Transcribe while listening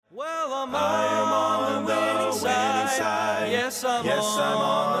am on the winning side. Yes, I'm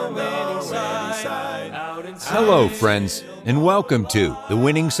on the winning side. Hello, friends, and welcome to the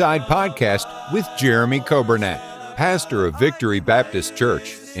Winning Side Podcast with Jeremy Coburnett, pastor of Victory Baptist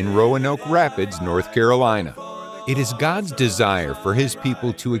Church in Roanoke Rapids, North Carolina. It is God's desire for His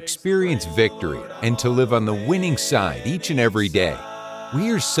people to experience victory and to live on the winning side each and every day. We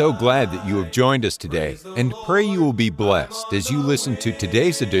are so glad that you have joined us today and pray you will be blessed as you listen to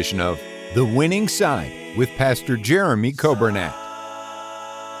today's edition of The Winning Side with Pastor Jeremy Coburnett.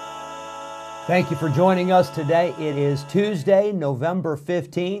 Thank you for joining us today. It is Tuesday, November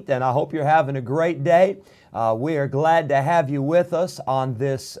 15th, and I hope you're having a great day. We are glad to have you with us on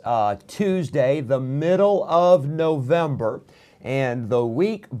this Tuesday, the middle of November, and the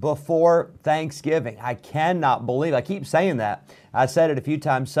week before Thanksgiving. I cannot believe, I keep saying that. I said it a few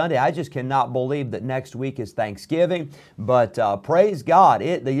times Sunday. I just cannot believe that next week is Thanksgiving. But praise God,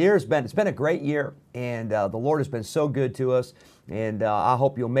 it's been a great year, and the Lord has been so good to us. And I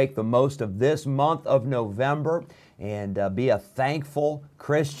hope you'll make the most of this month of November and be a thankful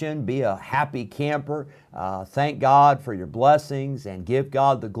Christian, be a happy camper. Thank God for your blessings and give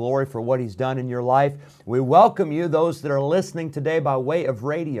God the glory for what He's done in your life. We welcome you, those that are listening today by way of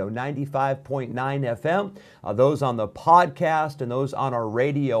radio, 95.9 FM, those on the podcast and those on our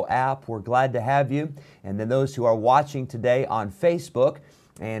radio app. We're glad to have you. And then those who are watching today on Facebook,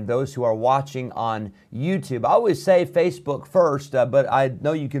 and those who are watching on YouTube. I always say Facebook first, but I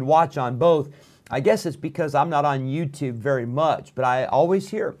know you can watch on both. I guess it's because I'm not on YouTube very much, but I always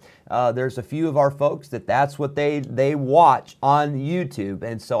hear there's a few of our folks that's what they watch on YouTube,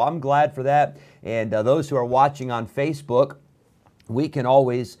 and so I'm glad for that. And those who are watching on Facebook, we can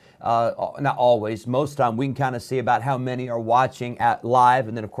always, not always, most of the time we can kind of see about how many are watching at live,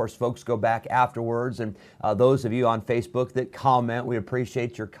 and then of course folks go back afterwards. And those of you on Facebook that comment, we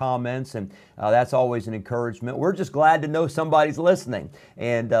appreciate your comments, and that's always an encouragement. We're just glad to know somebody's listening.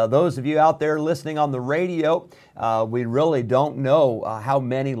 And those of you out there listening on the radio, we really don't know how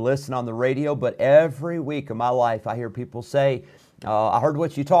many listen on the radio, but every week of my life I hear people say, I heard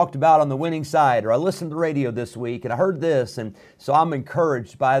what you talked about on the winning side, or I listened to the radio this week and I heard this, and so I'm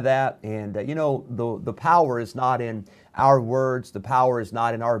encouraged by that. And the power is not in our words, the power is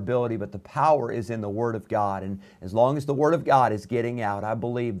not in our ability, but the power is in the Word of God. And as long as the Word of God is getting out, I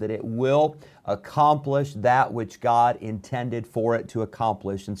believe that it will accomplish that which God intended for it to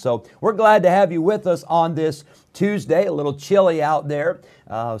accomplish. And so we're glad to have you with us on this Tuesday. A little chilly out there.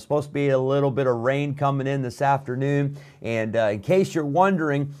 Supposed to be a little bit of rain coming in this afternoon. And in case you're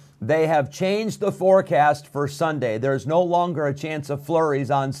wondering, they have changed the forecast for Sunday. There's no longer a chance of flurries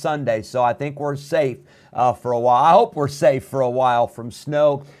on Sunday, so I think we're safe for a while. I hope we're safe for a while from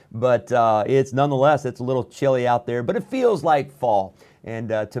snow, but it's nonetheless, it's a little chilly out there, but it feels like fall. And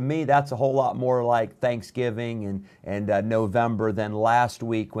to me, that's a whole lot more like Thanksgiving and November than last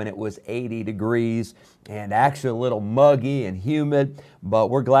week when it was 80 degrees and actually a little muggy and humid. But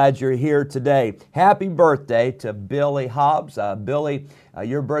we're glad you're here today. Happy birthday to Billy Hobbs. Billy,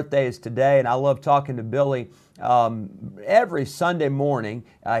 your birthday is today, and I love talking to Billy. Every Sunday morning,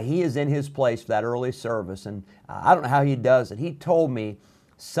 he is in his place for that early service, and I don't know how he does it. He told me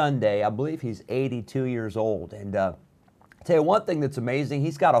Sunday, I believe he's 82 years old, and I'll tell you one thing that's amazing,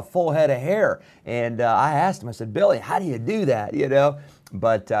 he's got a full head of hair. And I asked him, I said, Billy, how do you do that,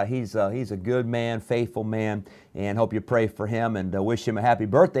 But he's a good man, faithful man, and hope you pray for him and wish him a happy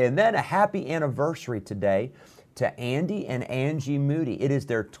birthday. And then a happy anniversary today to Andy and Angie Moody. It is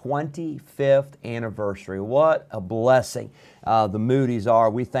their 25th anniversary. What a blessing the Moody's are.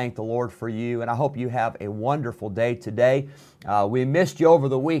 We thank the Lord for you, and I hope you have a wonderful day today. We missed you over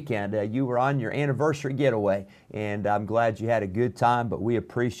the weekend. You were on your anniversary getaway, and I'm glad you had a good time, but we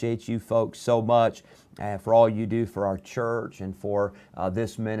appreciate you folks so much for all you do for our church and for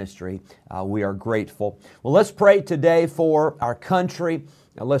this ministry. We are grateful. Well, let's pray today for our country.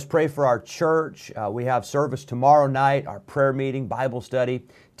 Let's pray for our church. We have service tomorrow night, our prayer meeting, Bible study,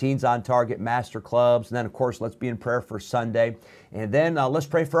 Teens on Target, Master Clubs. And then, of course, let's be in prayer for Sunday. And then let's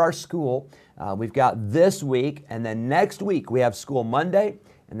pray for our school. We've got this week, and then next week we have school Monday,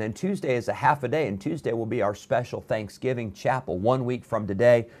 and then Tuesday is a half a day, and Tuesday will be our special Thanksgiving chapel 1 week from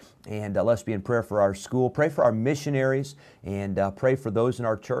today. And let's be in prayer for our school. Pray for our missionaries, and pray for those in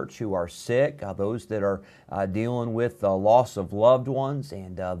our church who are sick, those that are dealing with the loss of loved ones,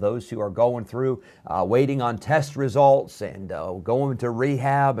 and those who are going through waiting on test results and going to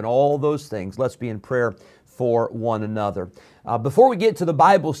rehab and all those things. Let's be in prayer for one another. Before we get to the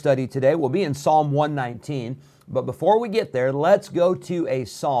Bible study today, we'll be in Psalm 119. But before we get there, let's go to a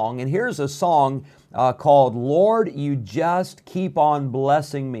song. And here's a song called Lord, You Just Keep On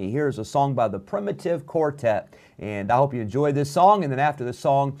Blessing Me. Here's a song by the Primitive Quartet. And I hope you enjoy this song, and then after the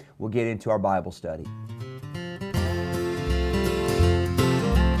song, we'll get into our Bible study.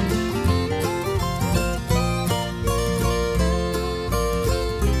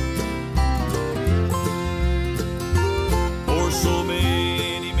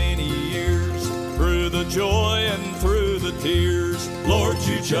 Joy and through the tears, Lord,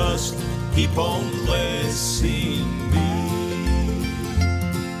 You just keep on blessing me.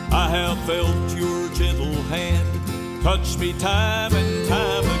 I have felt Your gentle hand touch me time and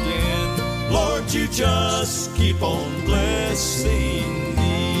time again. Lord, You just keep on blessing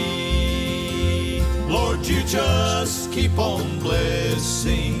me. Lord, You just keep on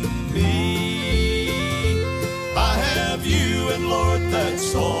blessing me. I have You, and Lord,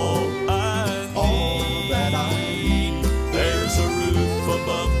 that's all that I need. There's a roof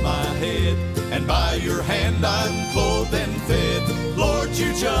above my head, and by Your hand I'm clothed and fed. Lord,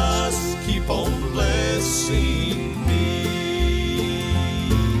 You just keep on blessing me.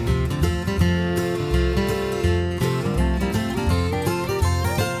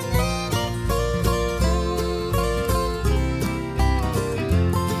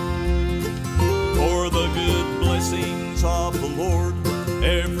 For the good blessings of the Lord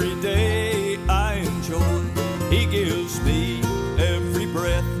every day He gives me every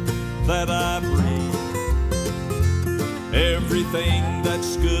breath that I breathe. Everything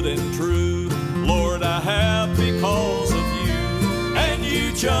that's good and true, Lord, I have because of You. And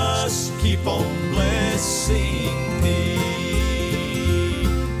You just keep on blessing me.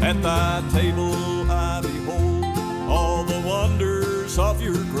 At Thy table I behold all the wonders of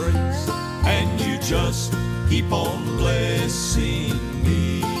Your grace, and You just keep on blessing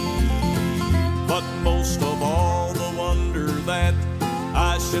me. But most of all, the wonder that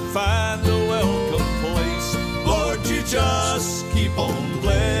I should find a welcome place. Lord, You just keep on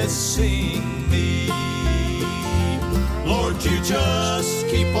blessing me. Lord, You just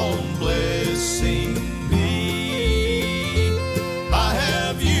keep on blessing me. I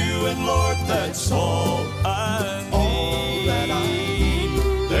have You, and Lord, that's all I need. All that I need.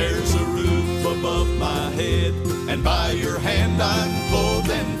 There's a roof above my head, and by Your hand I'm clothed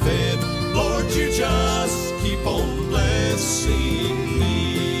and fed. Lord, You just keep on blessing me.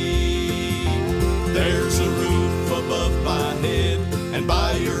 There's a roof above my head, and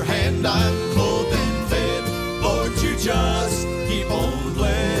by Your hand I'm clothed and fed. Lord, You just keep on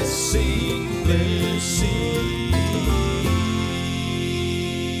blessing me.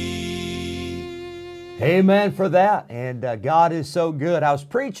 Amen for that. And God is so good. I was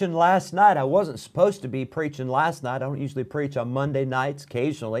preaching last night. I wasn't supposed to be preaching last night. I don't usually preach on Monday nights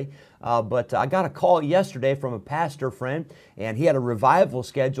occasionally. But I got a call yesterday from a pastor friend, and he had a revival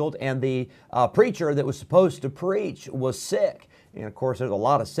scheduled, and the preacher that was supposed to preach was sick. And of course, there's a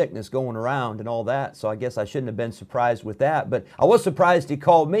lot of sickness going around and all that, so I guess I shouldn't have been surprised with that. But I was surprised he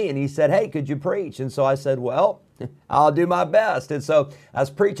called me and he said, "Hey, could you preach?" And so I said, "Well, I'll do my best." And so I was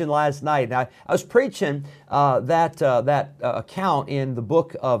preaching last night. Now, I was preaching that account in the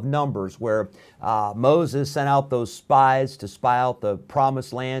book of Numbers where Moses sent out those spies to spy out the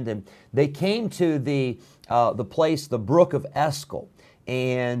promised land, and they came to the place, the brook of Eshcol.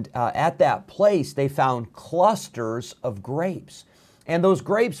 And at that place, they found clusters of grapes. And those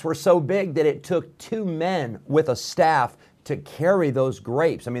grapes were so big that it took 2 men with a staff to carry those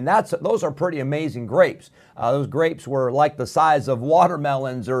grapes. I mean, those are pretty amazing grapes. Those grapes were like the size of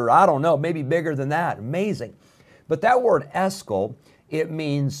watermelons, or I don't know, maybe bigger than that. Amazing. But that word Eshcol, it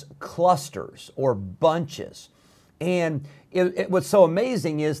means clusters or bunches. And what's so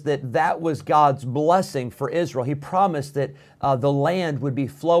amazing is that was God's blessing for Israel. He promised that the land would be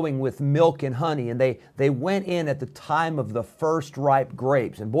flowing with milk and honey. And they went in at the time of the first ripe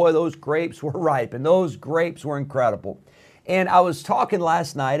grapes. And boy, those grapes were ripe, and those grapes were incredible. And I was talking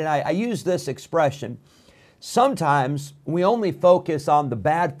last night, and I used this expression. Sometimes we only focus on the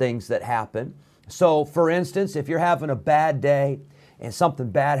bad things that happen. So, for instance, if you're having a bad day and something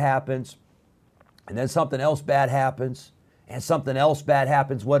bad happens, and then something else bad happens, and something else bad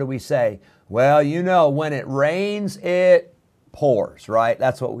happens, what do we say? Well, you know, when it rains, it pours, right?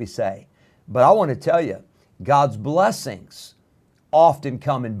 That's what we say. But I want to tell you, God's blessings often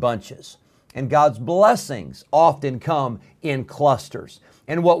come in bunches. And God's blessings often come in clusters.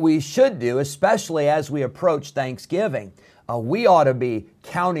 And what we should do, especially as we approach Thanksgiving, we ought to be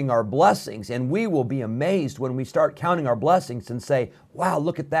counting our blessings. And we will be amazed when we start counting our blessings and say, wow,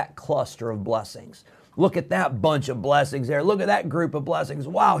 look at that cluster of blessings. Look at that bunch of blessings there. Look at that group of blessings.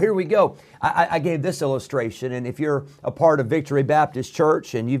 Wow, here we go. I gave this illustration, and if you're a part of Victory Baptist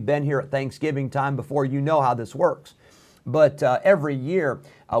Church and you've been here at Thanksgiving time before, you know how this works. But every year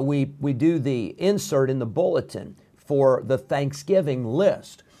we do the insert in the bulletin for the Thanksgiving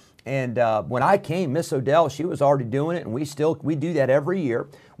list. And when I came, Miss Odell, she was already doing it, and we do that every year.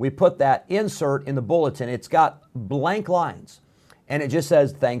 We put that insert in the bulletin. It's got blank lines, and it just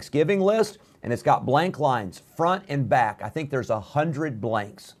says Thanksgiving list, and it's got blank lines, front and back. I think there's 100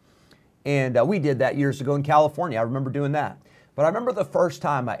 blanks. And we did that years ago in California. I remember doing that. But I remember the first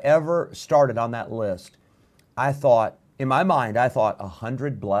time I ever started on that list, I thought, in my mind,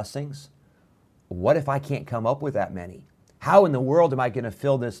 100 blessings? What if I can't come up with that many? How in the world am I going to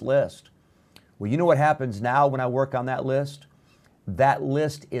fill this list? Well, you know what happens now when I work on that list? That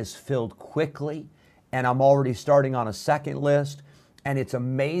list is filled quickly, and I'm already starting on a second list. And it's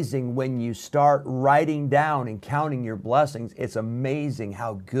amazing when you start writing down and counting your blessings. It's amazing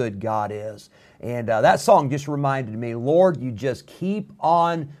how good God is. And that song just reminded me, Lord, you just keep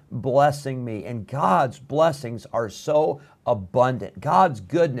on blessing me. And God's blessings are so abundant. God's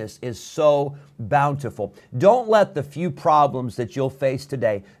goodness is so bountiful. Don't let the few problems that you'll face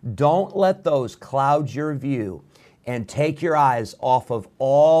today, don't let those cloud your view, and take your eyes off of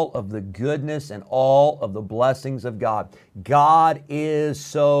all of the goodness and all of the blessings of God. God is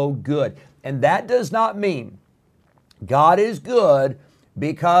so good. And that does not mean God is good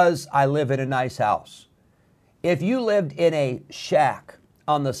because I live in a nice house. If you lived in a shack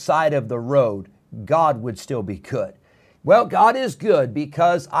on the side of the road, God would still be good. Well, God is good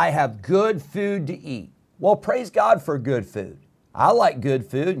because I have good food to eat. Well, praise God for good food. I like good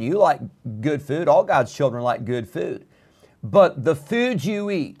food, and you like good food. All God's children like good food. But the food you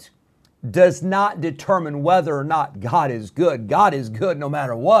eat does not determine whether or not God is good. God is good no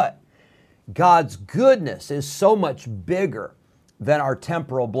matter what. God's goodness is so much bigger than our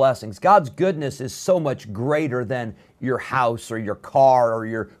temporal blessings. God's goodness is so much greater than your house or your car or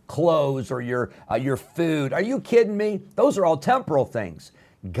your clothes or your food. Are you kidding me? Those are all temporal things.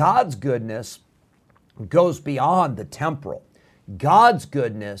 God's goodness goes beyond the temporal. God's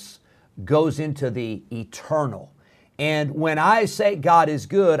goodness goes into the eternal. And when I say God is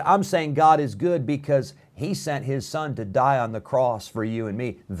good, I'm saying God is good because He sent His Son to die on the cross for you and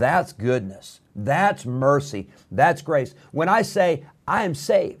me. That's goodness. That's mercy. That's grace. When I say I am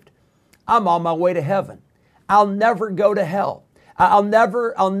saved, I'm on my way to heaven. I'll never go to hell. I'll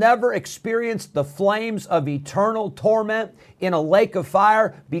never experience the flames of eternal torment in a lake of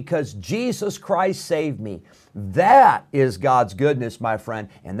fire because Jesus Christ saved me. That is God's goodness, my friend,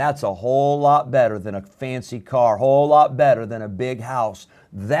 and that's a whole lot better than a fancy car, a whole lot better than a big house.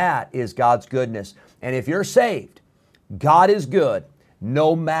 That is God's goodness. And if you're saved, God is good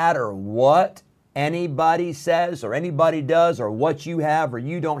no matter what anybody says or anybody does or what you have or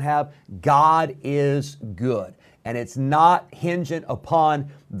you don't have. God is good. And it's not hinging upon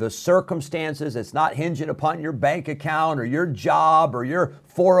the circumstances. It's not hinging upon your bank account or your job or your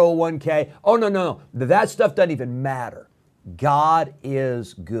 401k. Oh, no. That stuff doesn't even matter. God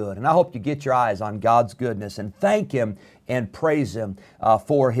is good. And I hope you get your eyes on God's goodness and thank Him and praise Him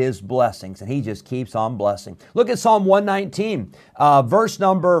for His blessings. And He just keeps on blessing. Look at Psalm 119, verse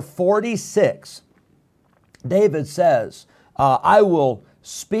number 46. David says, I will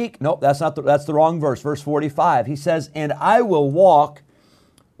speak. Nope, that's the wrong verse. Verse 45. He says, and I will walk.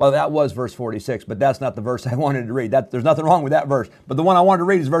 Well, that was verse 46, but that's not the verse I wanted to read. There's nothing wrong with that verse. But the one I wanted to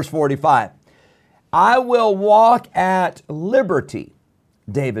read is verse 45. I will walk at liberty,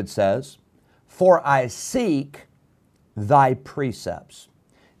 David says, for I seek thy precepts.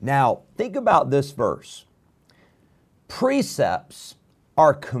 Now, think about this verse. Precepts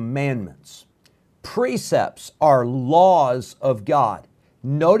are commandments. Precepts are laws of God.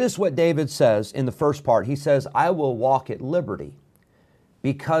 Notice what David says in the first part. He says, I will walk at liberty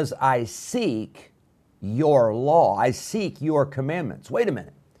because I seek your law. I seek your commandments. Wait a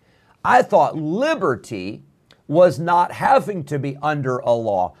minute. I thought liberty was not having to be under a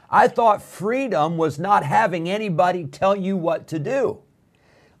law. I thought freedom was not having anybody tell you what to do.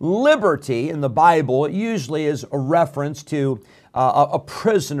 Liberty in the Bible usually is a reference to a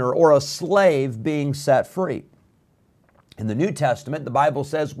prisoner or a slave being set free. In the New Testament, the Bible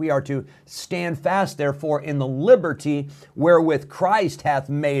says we are to stand fast, therefore, in the liberty wherewith Christ hath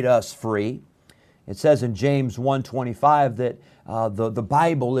made us free. It says in James 1:25 that the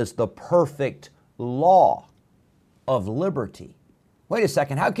Bible is the perfect law of liberty. Wait a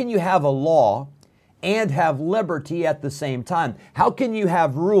second, how can you have a law and have liberty at the same time? How can you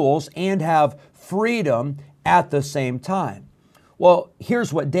have rules and have freedom at the same time? Well,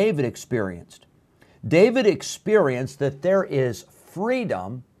 here's what David experienced. David experienced that there is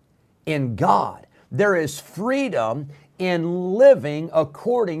freedom in God. There is freedom in living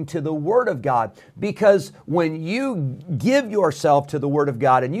according to the Word of God. Because when you give yourself to the Word of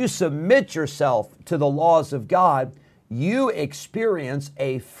God and you submit yourself to the laws of God, you experience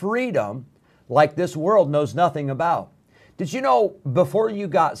a freedom like this world knows nothing about. Did you know before you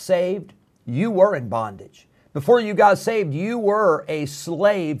got saved, you were in bondage? Before you got saved, you were a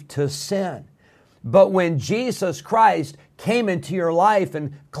slave to sin. But when Jesus Christ came into your life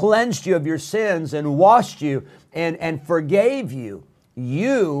and cleansed you of your sins and washed you and forgave you,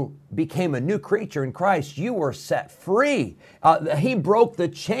 you became a new creature in Christ. You were set free. He broke the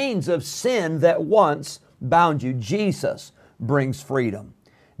chains of sin that once bound you. Jesus brings freedom.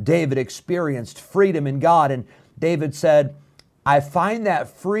 David experienced freedom in God, and David said, I find that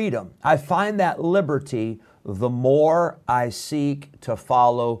freedom, I find that liberty the more I seek to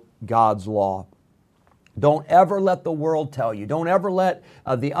follow God's law. Don't ever let the world tell you. Don't ever let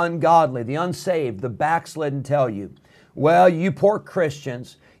the ungodly, the unsaved, the backslidden tell you, well, you poor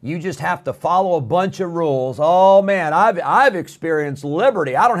Christians, you just have to follow a bunch of rules. Oh man, I've experienced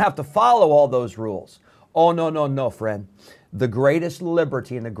liberty. I don't have to follow all those rules. Oh no, friend. The greatest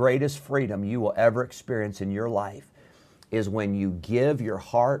liberty and the greatest freedom you will ever experience in your life is when you give your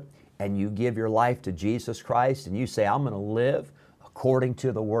heart and you give your life to Jesus Christ and you say, I'm going to live according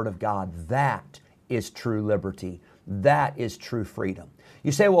to the Word of God. That is true liberty. That is true freedom.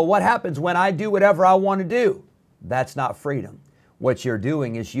 You say, well, what happens when I do whatever I want to do? That's not freedom. What you're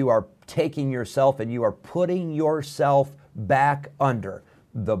doing is you are taking yourself and you are putting yourself back under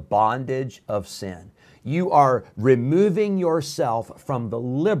the bondage of sin. You are removing yourself from the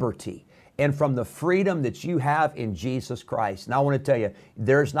liberty and from the freedom that you have in Jesus Christ. And I want to tell you,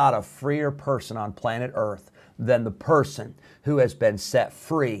 there's not a freer person on planet Earth than the person who has been set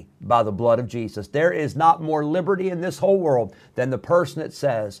free by the blood of Jesus. There is not more liberty in this whole world than the person that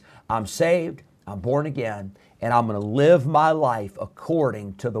says, I'm saved, I'm born again, and I'm going to live my life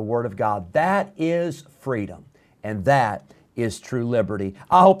according to the Word of God. That is freedom, and that is true liberty.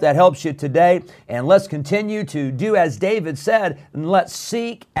 I hope that helps you today, and let's continue to do as David said, and let's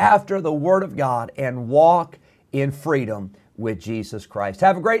seek after the Word of God and walk in freedom with Jesus Christ.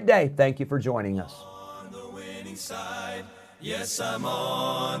 Have a great day. Thank you for joining us. On the winning side. Yes, I'm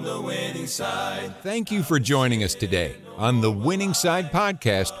on the winning side. Thank you for joining us today on the Winning Side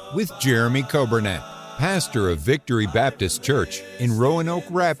Podcast with Jeremy Coburnett, pastor of Victory Baptist Church in Roanoke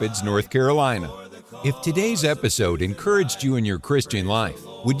Rapids, North Carolina. If today's episode encouraged you in your Christian life,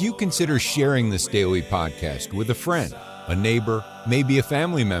 would you consider sharing this daily podcast with a friend, a neighbor, maybe a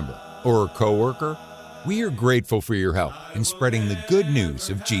family member, or a coworker? We are grateful for your help in spreading the good news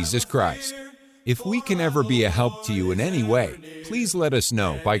of Jesus Christ. If we can ever be a help to you in any way, please let us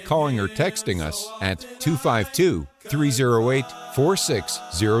know by calling or texting us at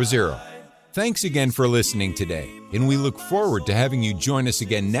 252-308-4600. Thanks again for listening today, and we look forward to having you join us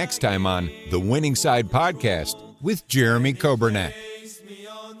again next time on The Winning Side Podcast with Jeremy Coburnett.